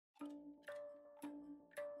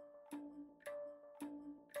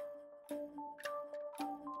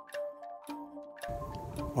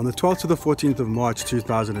On the 12th to the 14th of March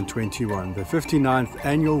 2021, the 59th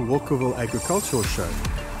Annual Walkerville Agricultural Show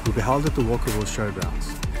will be held at the Walkerville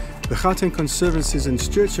Showgrounds. The Gauteng Conservancies and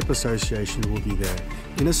Stewardship Association will be there,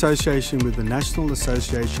 in association with the National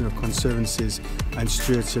Association of Conservancies and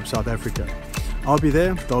Stewardship South Africa. I'll be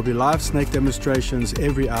there. There'll be live snake demonstrations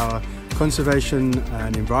every hour, conservation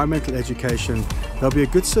and environmental education. There'll be a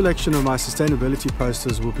good selection of my sustainability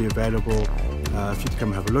posters will be available for you to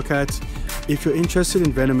come have a look at. If you're interested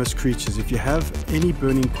in venomous creatures, if you have any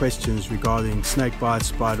burning questions regarding snake bites,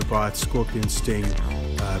 spider bites, scorpion sting,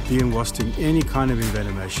 bee and wasp sting, any kind of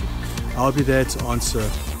envenomation, I'll be there to answer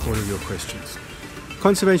all of your questions.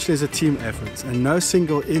 Conservation is a team effort, and no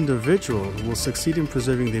single individual will succeed in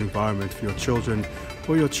preserving the environment for your children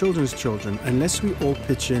or your children's children unless we all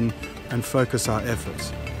pitch in and focus our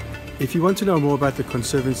efforts. If you want to know more about the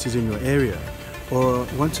conservancies in your area, or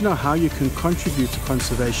want to know how you can contribute to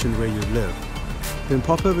conservation where you live, then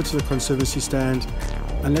pop over to the conservancy stand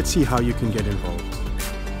and let's see how you can get involved.